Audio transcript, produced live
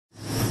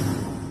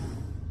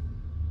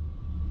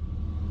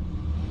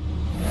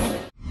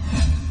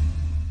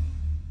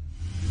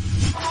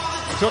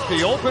took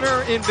the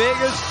opener in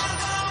Vegas.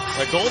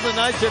 The Golden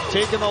Knights have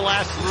taken the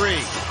last 3.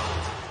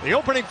 The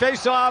opening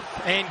face-off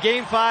and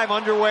Game 5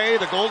 underway.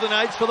 The Golden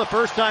Knights, for the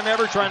first time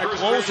ever, trying to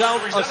close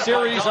out a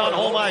series on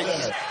home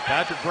ice.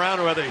 Patrick Brown,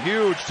 who had a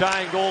huge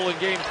tying goal in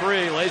Game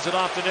 3, lays it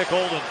off to Nick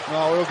Holden.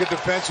 No, we'll get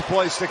defensive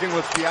play, sticking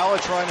with Fiala,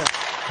 trying to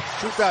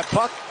shoot that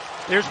puck.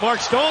 Here's Mark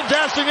Stone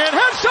dancing in,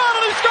 headshot,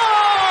 and he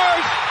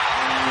scores!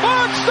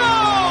 Mark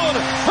Stone!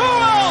 Who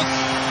else?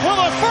 For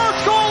the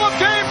first goal of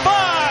Game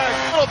 5!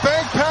 A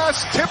bank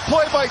pass, tip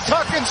play by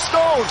Tuck and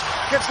Stone.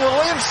 Gets a little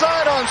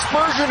inside on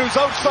Spurgeon, who's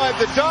outside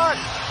the dot.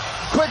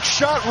 Quick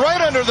shot right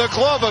under the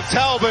glove of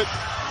Talbot.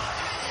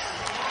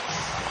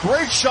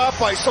 Great shot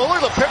by Soler.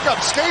 The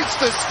pickup skates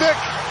the stick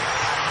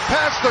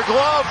past the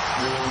glove.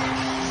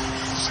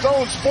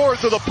 Stone's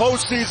fourth of the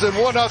postseason,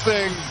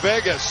 1-0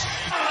 Vegas.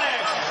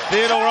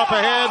 Theodore up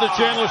ahead to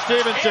Chandler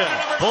Stevenson.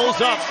 Pulls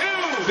up.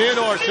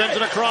 Theodore sends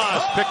it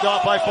across. Picked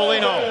off by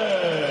Foligno.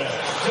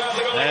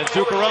 And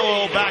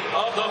Zuccarello back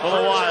for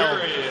the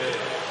Wild.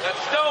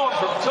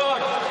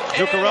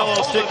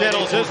 Zuccarello stick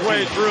handles his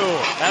way through.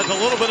 Has a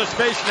little bit of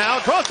space now.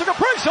 Across to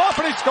Kaprizov,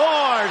 and he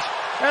scores!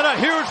 And a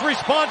huge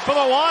response for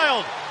the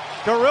Wild.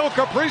 Kirill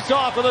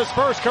Kaprizov with his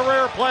first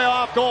career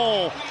playoff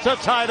goal to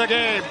tie the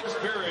game.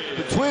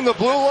 Between the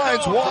blue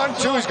lines,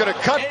 1-2, he's going to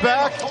cut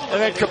back, and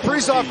then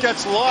Kaprizov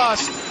gets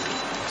lost.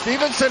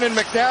 Stevenson and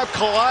McNabb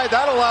collide.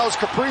 That allows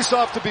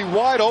Kaprizov to be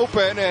wide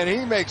open, and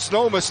he makes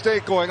no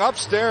mistake going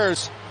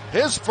upstairs.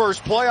 His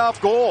first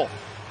playoff goal.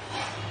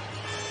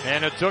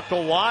 And it took the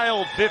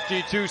Wild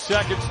 52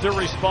 seconds to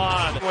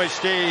respond. Anyway,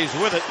 stays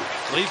with it.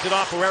 Leaves it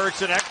off to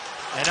Eriksson Ek.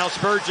 And now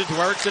Spurgeon to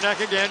Eriksson Ek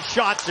again.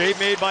 Shot save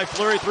made by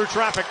Fleury through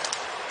traffic.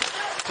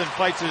 And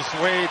fights his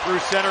way through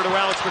center to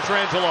Alex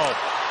Pietrangelo.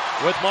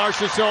 With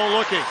Marchessault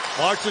looking.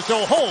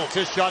 Marchessault holds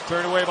his shot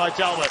turned away by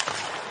Talbot.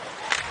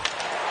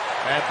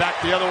 And back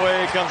the other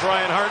way comes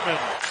Ryan Hartman.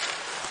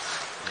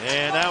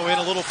 And now in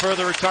a little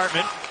further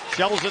retirement.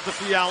 Shovels it to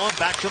Fiala,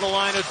 back to the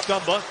line at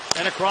Stumba,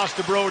 and across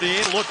to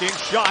Brodin, looking,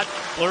 shot.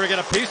 Fleury get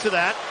a piece of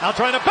that. Now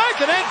trying to bank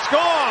it in,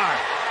 score!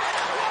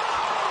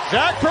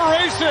 Zach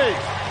Parise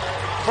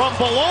from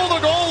below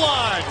the goal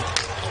line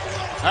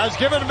has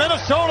given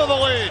Minnesota the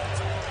lead.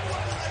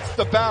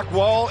 The back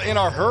wall in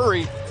a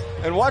hurry,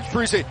 and watch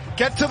Parise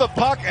get to the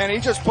puck, and he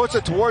just puts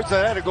it towards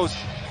the net. It goes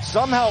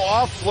somehow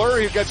off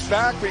Fleury, who gets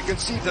back, but you can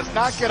see does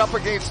not get up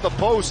against the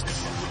post.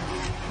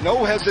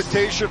 No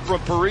hesitation from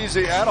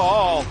Parise at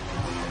all.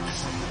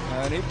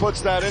 And he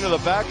puts that into the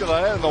back of the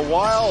head, and the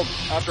Wild,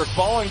 after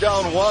falling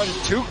down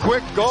 2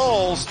 quick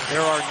goals.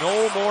 There are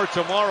no more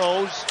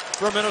tomorrows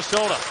for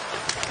Minnesota.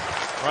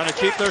 Trying to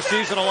keep their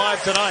season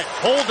alive tonight.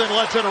 Holden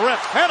lets it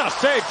rip, and a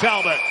save,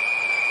 Talbot.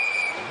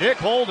 Nick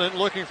Holden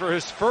looking for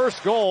his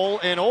first goal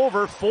in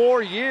over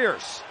 4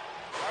 years.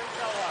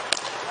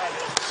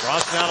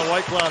 Cross now to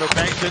Whitecloud, who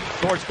banks it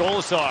towards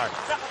Golisar.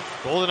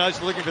 Golden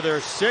Knights looking for their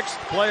 6th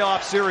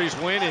playoff series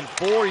win in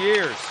 4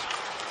 years.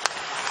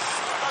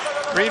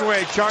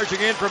 Greenway charging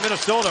in for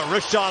Minnesota.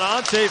 Wrist shot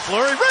on, save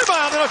Fleury.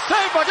 Rebound and a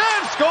save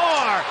again.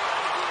 Score!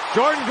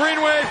 Jordan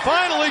Greenway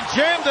finally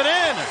jammed it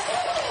in.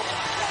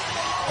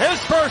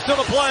 His first of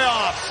the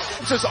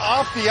playoffs. Just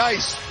off the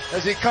ice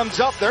as he comes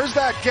up. There's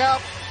that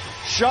gap.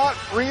 Shot,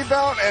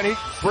 rebound, and he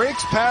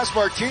breaks past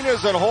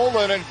Martinez and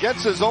Holden and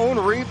gets his own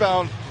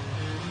rebound.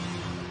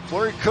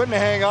 Fleury couldn't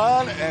hang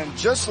on, and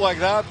just like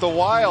that, the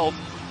Wild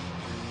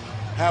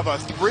have a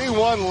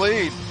 3-1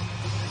 lead.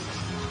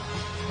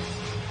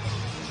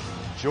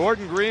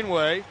 Jordan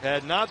Greenway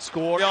had not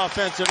scored the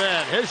offensive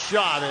end. His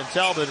shot, and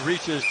Talbot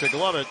reaches to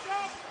glove it.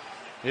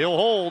 He'll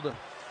hold.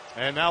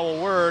 And now a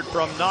word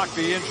from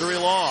Knockby Injury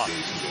Law.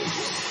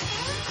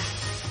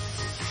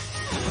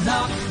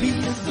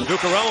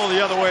 Zuccarello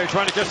the other way,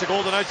 trying to catch the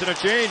Golden Knights in a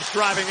change,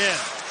 driving in.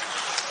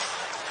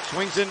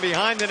 Swings in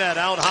behind the net,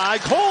 out high.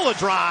 Cole a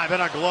drive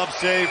and a glove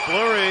save.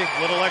 Fleury,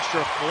 little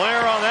extra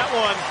flair on that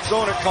one.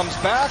 Zone, it comes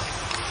back.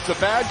 It's a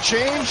bad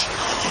change.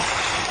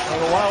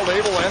 And the Wild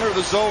able to enter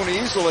the zone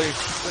easily.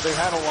 But they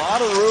had a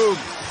lot of room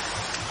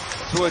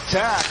to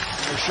attack.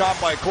 A shot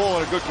by Cole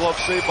and a good glove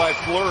save by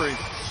Fleury.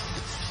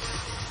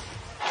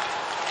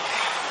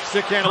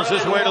 Stick handles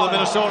his way to the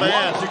Minnesota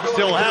end.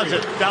 Still has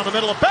it. Down the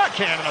middle of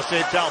backhand and a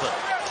save Talbot.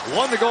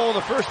 Won the goal in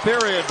the first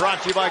period.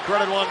 Brought to you by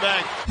Credit One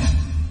Bank.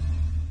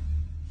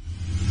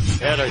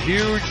 Had a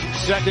huge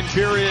second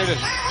period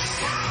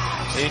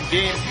in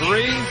Game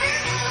 3.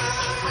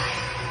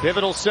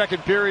 Pivotal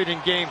second period in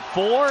Game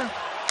 4.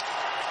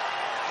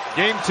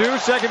 Game 2,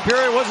 second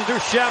period wasn't too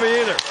shabby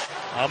either.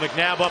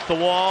 McNabb up the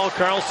wall.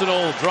 Carlson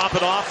will drop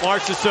it off.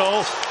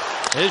 Marchessault.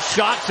 His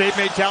shot save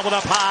made Talbot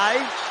up high.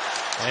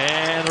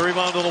 And the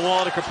rebound to the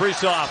wall to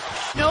Kaprizov.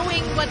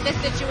 Knowing what this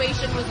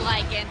situation was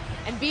like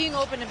and being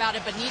open about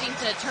it, but needing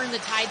to turn the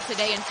tide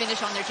today and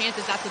finish on their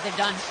chances, that's what they've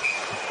done.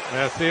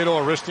 Yeah,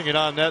 Theodore wristing it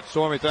on net.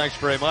 Stormy, thanks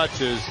very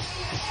much. Is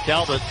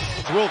Talbot.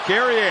 Will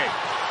Carrier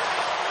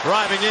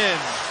driving in.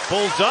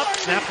 Pulls up,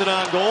 snapped it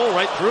on goal,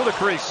 right through the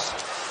crease.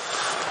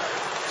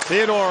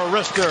 Theodore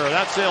Rister,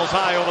 that sails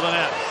high over the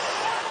net.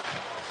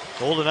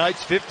 Golden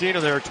Knights, 15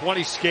 of their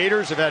 20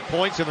 skaters have had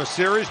points in the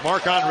series.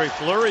 Marc-Andre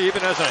Fleury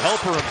even has a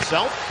helper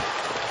himself.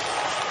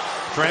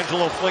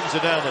 Petrangelo flings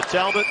it down to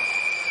Talbot.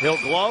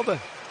 He'll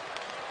glove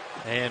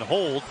and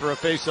hold for a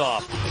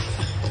face-off.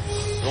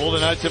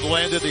 Golden Knights have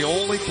landed the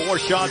only 4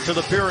 shots of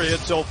the period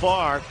so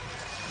far.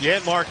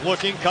 Janmark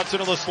looking, cuts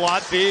into the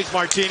slot, feeds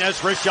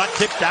Martinez, wrist shot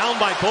tipped down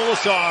by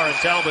Colasar, and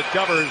Talbot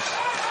covers.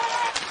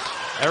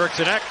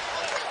 Eriksson Ek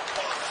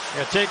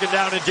taken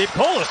down in deep.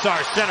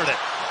 Colasar centered it.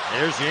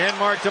 There's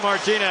Janmark to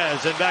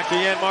Martinez, and back to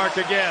Janmark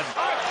again.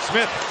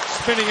 Smith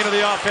spinning into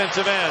the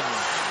offensive end.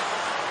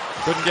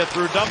 Couldn't get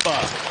through Dumba.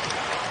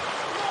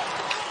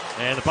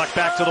 And the puck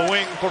back to the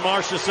wing for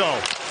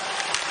Marchessault.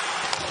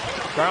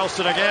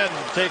 Carlson again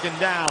taken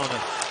down.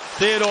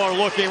 Theodore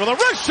looking with a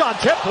wrist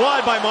shot tipped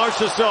wide by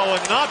Marchessault,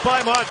 and not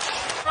by much.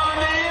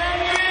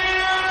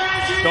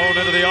 Stone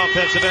into the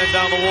offensive end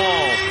down the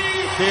wall.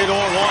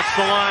 Theodore walks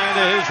the line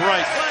to his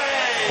right.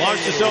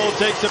 Marchessault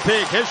takes a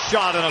peek. His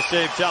shot and a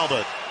save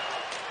Talbot.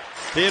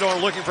 Theodore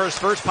looking for his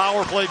first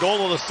power play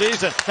goal of the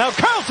season. Now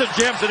Carlson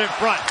jams it in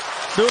front.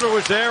 Suter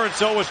was there and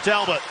so was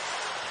Talbot.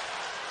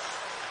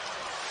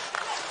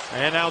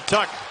 And now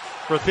Tuck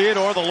for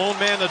Theodore, the lone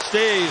man that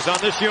stays on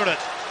this unit.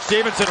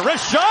 Stevenson,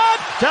 wrist shot!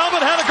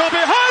 Talbot had to go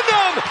behind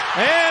him!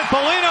 And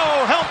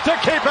Foligno helped to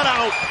keep it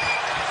out.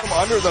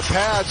 Under the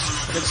pads,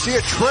 you can see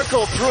it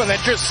trickle through and then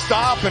just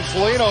stop, and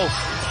Foligno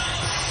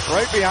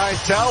right behind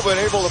Talbot,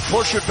 able to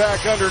push it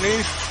back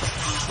underneath.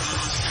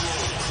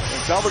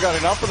 And Talbot got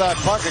enough of that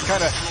puck, it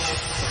kind of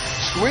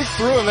squeaked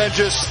through and then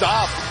just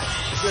stopped.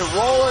 It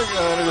rolling,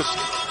 and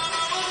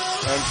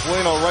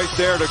Foligno right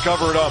there to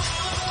cover it up.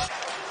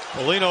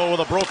 Foligno with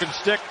a broken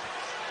stick.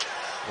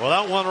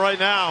 Without one right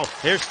now.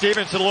 Here's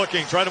Stevenson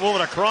looking, trying to move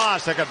it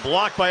across. That got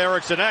blocked by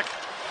Eriksson Ek.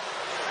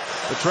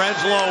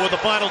 Petrangelo with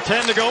the final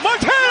 10 to go.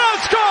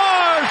 Martinez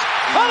scores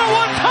on a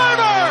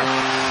one-timer.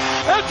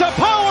 It's a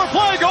power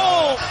play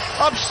goal.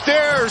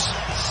 Upstairs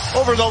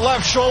over the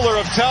left shoulder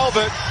of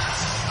Talbot.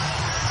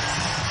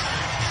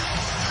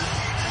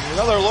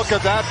 Another look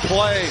at that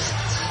play.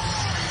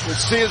 You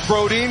see as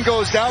Brodin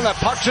goes down, that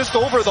puck just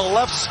over the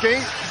left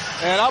skate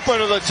and up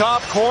into the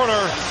top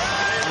corner.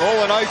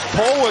 Golden Knights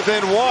pull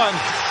within one.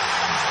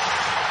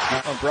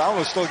 Brown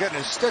was still getting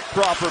his stick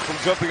proper from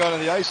jumping onto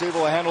the ice,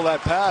 able to handle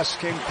that pass.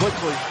 Came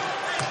quickly.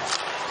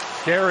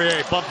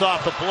 Carrier bumped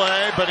off the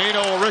play.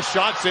 Bonino a wrist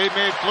shot, save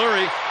made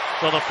Fleury.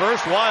 So the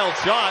first Wild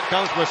shot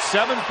comes with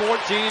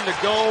 7:14 to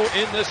go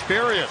in this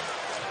period.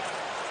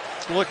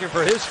 Looking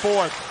for his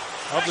 4th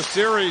of the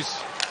series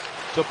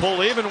to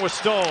pull even with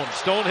Stone.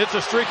 Stone hits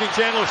a streaking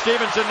Chandler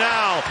Stevenson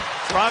now.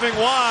 Driving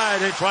wide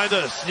and trying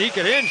to sneak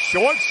it in.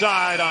 Short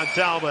side on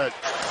Talbot.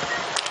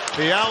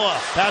 Fiala,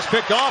 pass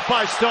picked off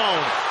by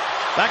Stone.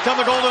 Back come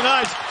the Golden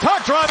Knights.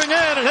 Tuck driving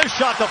in, and his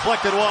shot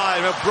deflected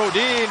wide.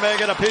 Brodin may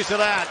get a piece of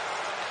that.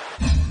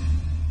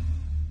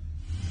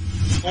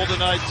 Golden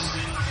Knights,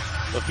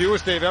 the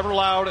fewest they've ever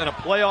allowed in a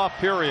playoff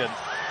period.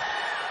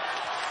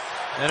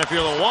 And if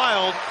you're the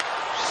Wild,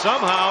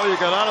 somehow you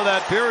got out of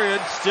that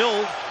period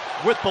still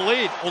with the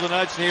lead. Golden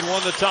Knights need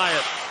one to tie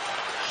it.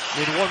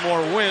 Need one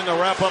more win to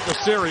wrap up the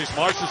series.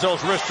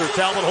 Marchessault's wrister.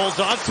 Talbot holds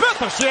on. Smith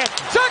a chance.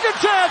 Second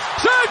chance.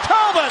 Save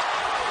Talbot.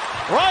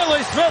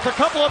 Riley Smith a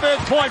couple of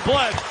minutes point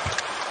blank.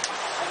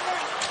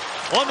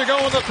 One to go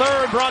in the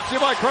third. Brought to you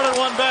by Credit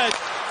One Bank.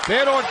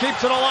 Theodore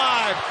keeps it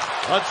alive.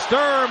 But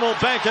Sturm will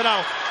bank it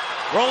out.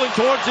 Rolling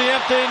towards the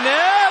empty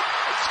net.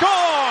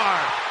 Score!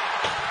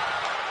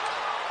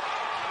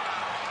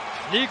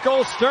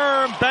 Nico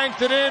Sturm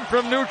banked it in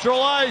from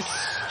neutral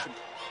ice.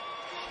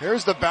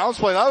 Here's the bounce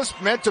play. That was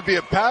meant to be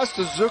a pass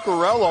to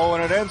Zuccarello,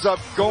 and it ends up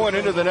going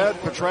into the net.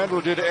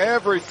 Petrangelo did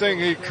everything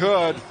he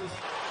could.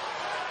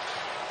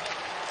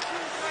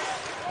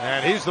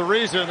 And he's the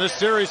reason this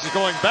series is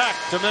going back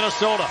to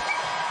Minnesota.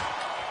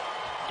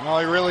 Well,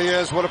 he really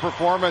is. What a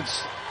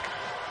performance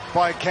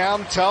by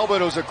Cam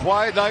Talbot. It was a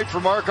quiet night for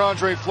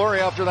Marc-Andre Fleury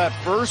after that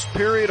first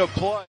period of play.